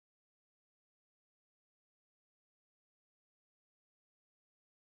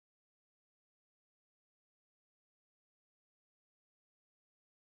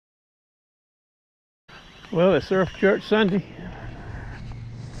Well, it's SurfChurch Sunday.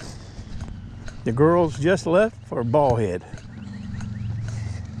 The girls just left for Ballhead.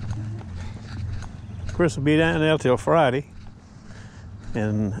 Chris will be down there till Friday,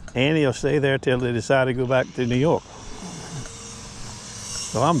 and Annie will stay there till they decide to go back to New York.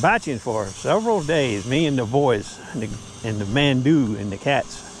 So I'm batching for several days, me and the boys, and the Mandu and the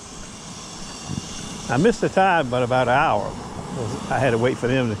cats. I missed the tide by about an hour. I had to wait for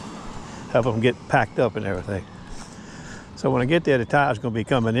them to help them get packed up and everything. So when I get there, the tide's going to be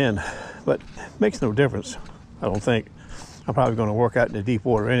coming in, but it makes no difference, I don't think. I'm probably going to work out in the deep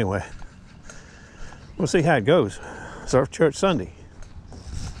water anyway. We'll see how it goes. SurfChurch Sunday.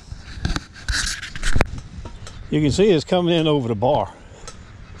 You can see it's coming in over the bar,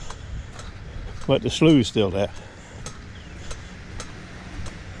 but the slew's still there.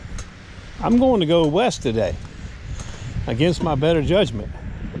 I'm going to go west today, against my better judgment.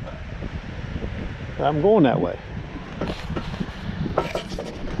 I'm going that way.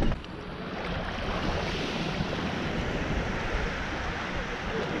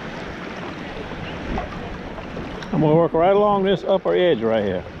 I'm going to work right along this upper edge right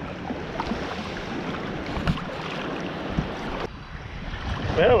here.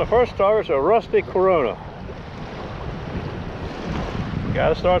 Well, the first target's a rusty Corona. Got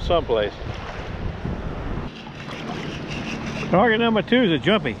to start someplace. Target number 2 is a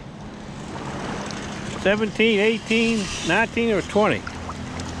jumpy. 17, 18, 19, or 20.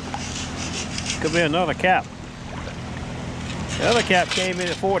 Could be another cap. The other cap came in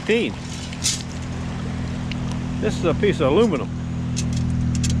at 14. This is a piece of aluminum.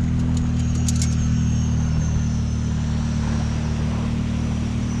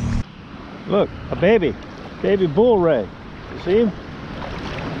 Look, a baby bull ray. You see him?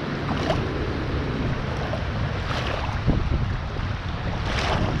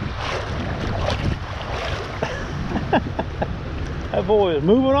 That boy is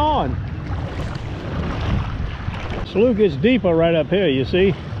moving on. Slough gets deeper right up here, you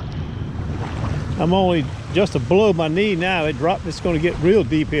see. I'm only just below my knee now. It's going to get real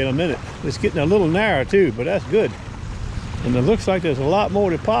deep here in a minute. It's getting a little narrow too, but that's good. And it looks like there's a lot more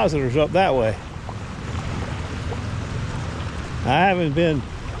depositors up that way. I haven't been,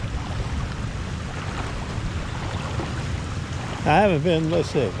 let's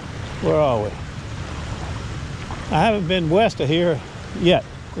see, where are we? I haven't been west of here yet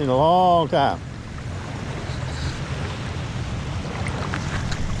in a long time.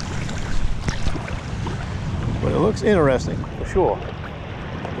 But it looks interesting for sure.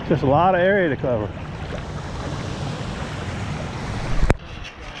 Just a lot of area to cover.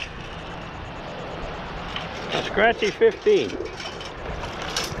 A scratchy 15.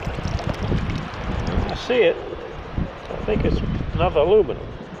 I see it. I think it's another aluminum.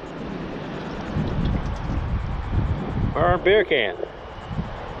 Or a beer can.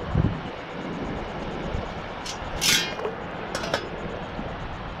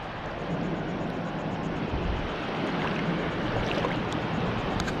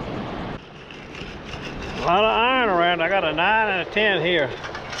 A lot of iron around. I got a 9 and a 10 here.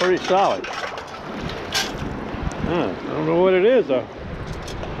 Pretty solid. I don't know what it is though.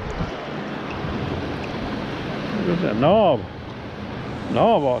 What's that, knob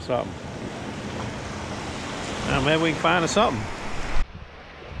or something? Now maybe we can find something.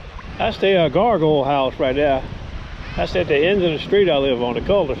 That's the gargoyle house right there. That's at the end of the street I live on, the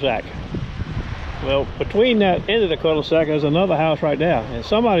cul-de-sac. Well, between that end of the cul-de-sac, there's another house right there. And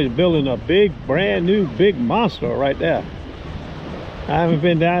somebody's building a big, brand new, big monster right there. I haven't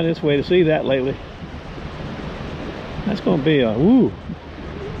been down this way to see that lately. That's going to be a, woo.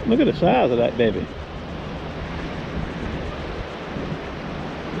 Look at the size of that baby.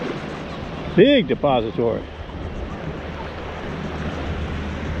 Big depository.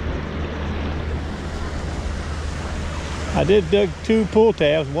 I did dig 2 pull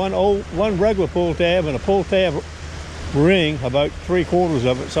tabs, one regular pull tab and a pull tab ring, about 3/4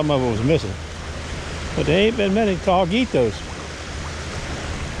 of it. Some of it was missing. But there ain't been many targitos.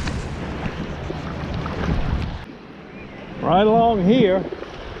 Right along here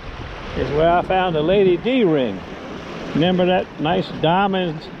is where I found the Lady D ring. Remember that nice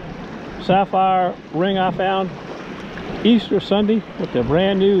diamond sapphire ring I found Easter Sunday with the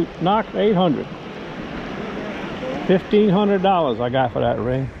brand new Knox 800? $1,500 I got for that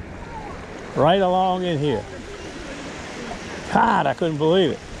ring. Right along in here. God, I couldn't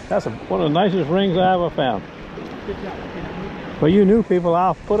believe it. That's one of the nicest rings I ever found. For you new people,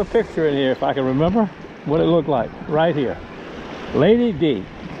 I'll put a picture in here if I can remember what it looked like. Right here. Lady D.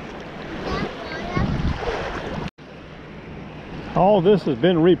 All this has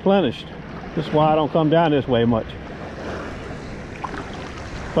been replenished. This is why I don't come down this way much.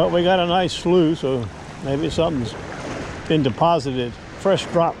 But we got a nice slough, so maybe something's been deposited fresh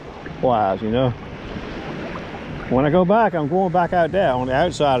drop wise, you know. When I go back, I'm going back out there on the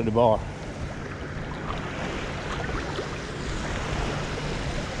outside of the bar.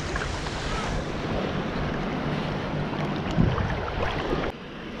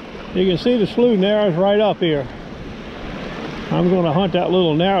 You can see the slough narrows right up here. I'm going to hunt that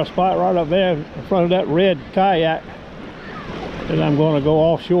little narrow spot right up there in front of that red kayak. And I'm going to go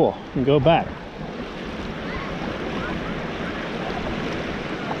offshore and go back.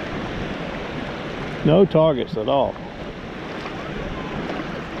 No targets at all.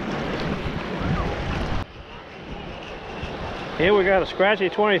 Here we got a scratchy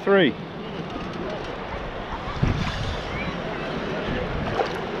 23.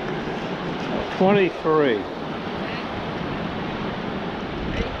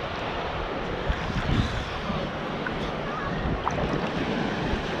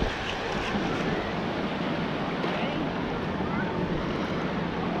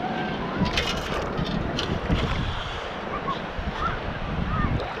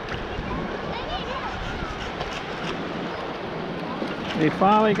 He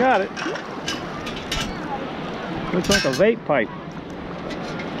finally got it. Looks like a vape pipe.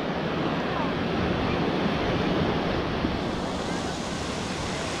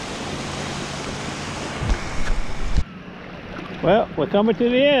 Well, we're coming to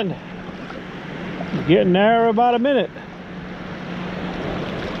the end. It's getting there about a minute.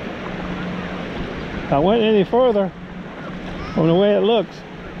 If I went any further, from the way it looks,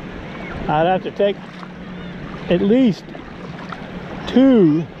 I'd have to take at least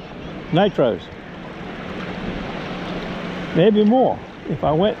 2 nitros. Maybe more if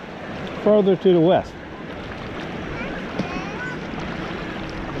I went further to the west.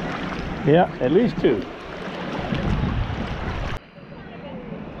 Yeah, at least 2.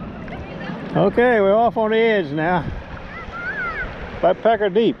 Okay, we're off on the edge now. About pecker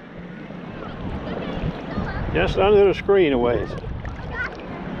deep. Just under the screen a ways.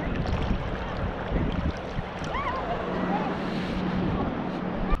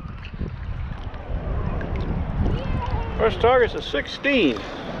 First target's a 16,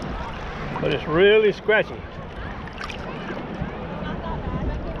 but it's really scratchy.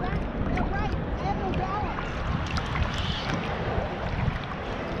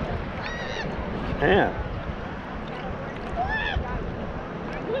 Yeah.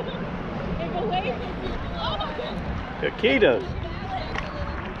 Taquitos.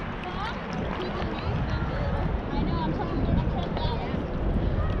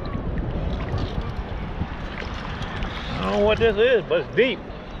 I don't know what this is, but it's deep.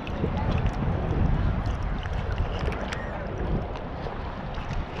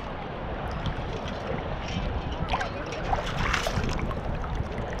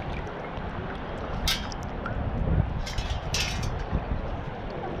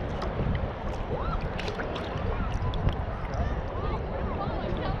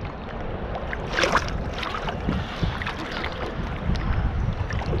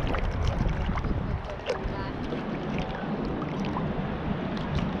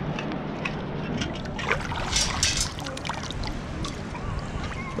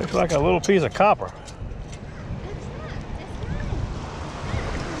 Looks like a little piece of copper.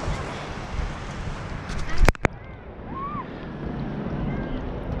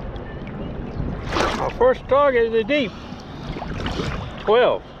 Our first target is a deep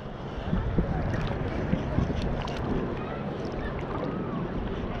 12.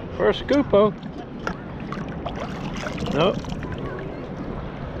 First scoopo. Nope.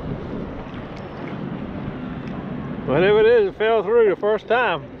 Whatever it is, it fell through the first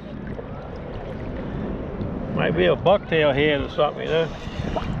time. Might be a bucktail head or something, you know.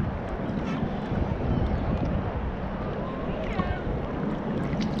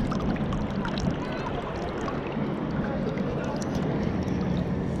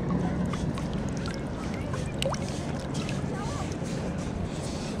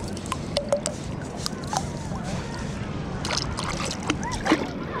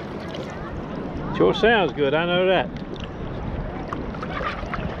 Sure sounds good, I know that.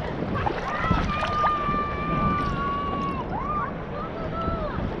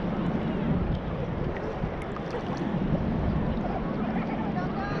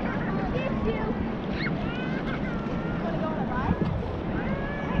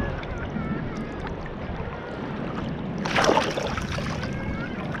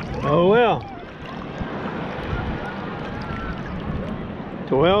 Oh well.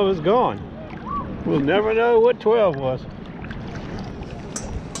 12 is gone. We'll never know what 12 was.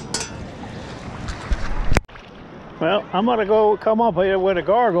 Well, I'm gonna go come up here where the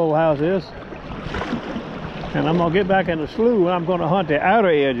gargoyle house is, and I'm gonna get back in the slough, and I'm gonna hunt the outer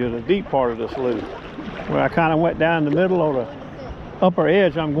edge of the deep part of the slough, where I kind of went down the middle or the upper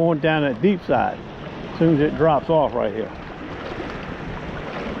edge. I'm going down that deep side as soon as it drops off right here.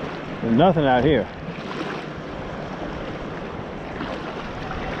 There's nothing out here.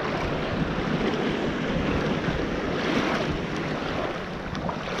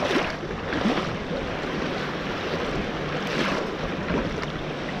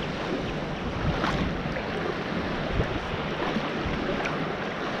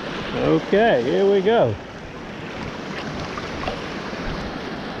 Okay, here we go.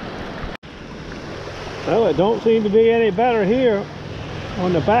 Well, it don't seem to be any better here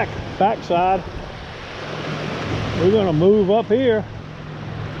on the back side. We're going to move up here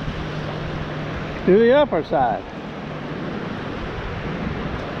to the upper side.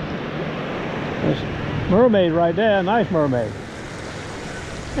 There's a mermaid right there, nice mermaid.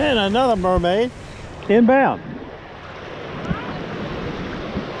 And another mermaid inbound.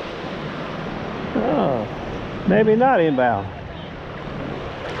 Oh, maybe not inbound.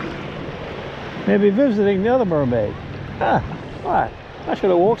 Maybe visiting the other mermaid. Ah, why? I should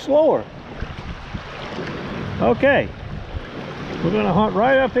have walked slower. Okay, we're going to hunt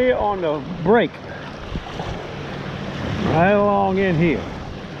right up here on the break. Right along in here.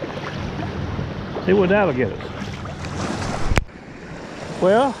 See what that'll get us.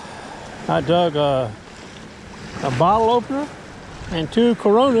 Well, I dug a bottle opener and 2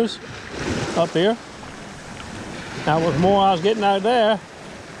 Coronas up here. That was more I was getting out there.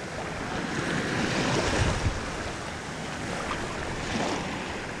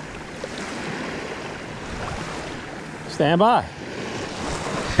 Stand by.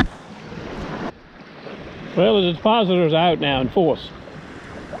 Well, the depositor's out now in force.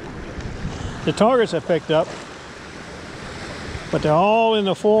 The targets have picked up, but they're all in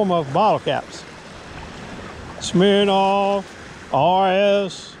the form of bottle caps. Smirnoff,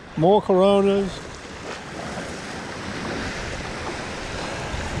 RS, more Coronas.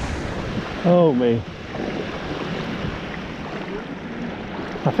 Oh me.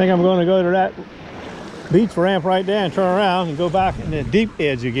 I think I'm going to go to that beach ramp right there and turn around and go back in the deep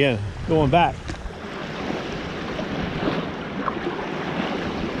edge again, going back.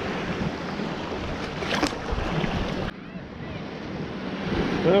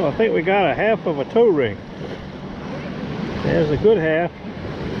 Well, I think we got a half of a toe ring. There's a good half.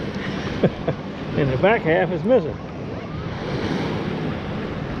 And the back half is missing.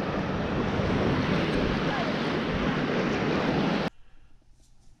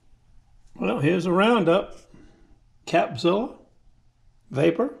 Well, here's a roundup. Capzilla,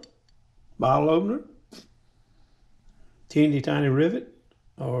 vapor, bottle opener, teeny tiny rivet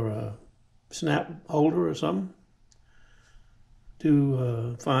or a snap holder or something,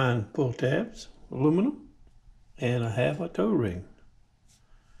 2 fine pull tabs, aluminum, and a half a toe ring.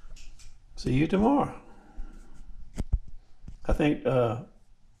 See you tomorrow. I think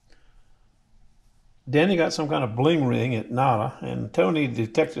Danny got some kind of bling ring at Nada, and Tony,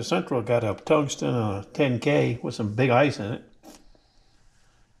 Detective Central, got a tungsten and a 10K with some big ice in it.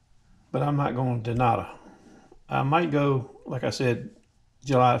 But I'm not going to Nada. I might go, like I said,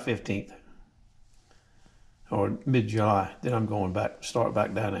 July 15th or mid-July. Then I'm going back, start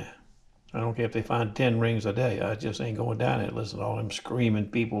back down there. I don't care if they find 10 rings a day. I just ain't going down there. Listen to all them screaming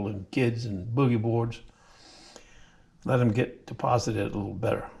people and kids and boogie boards. Let them get deposited a little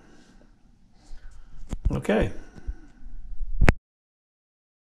better. Okay,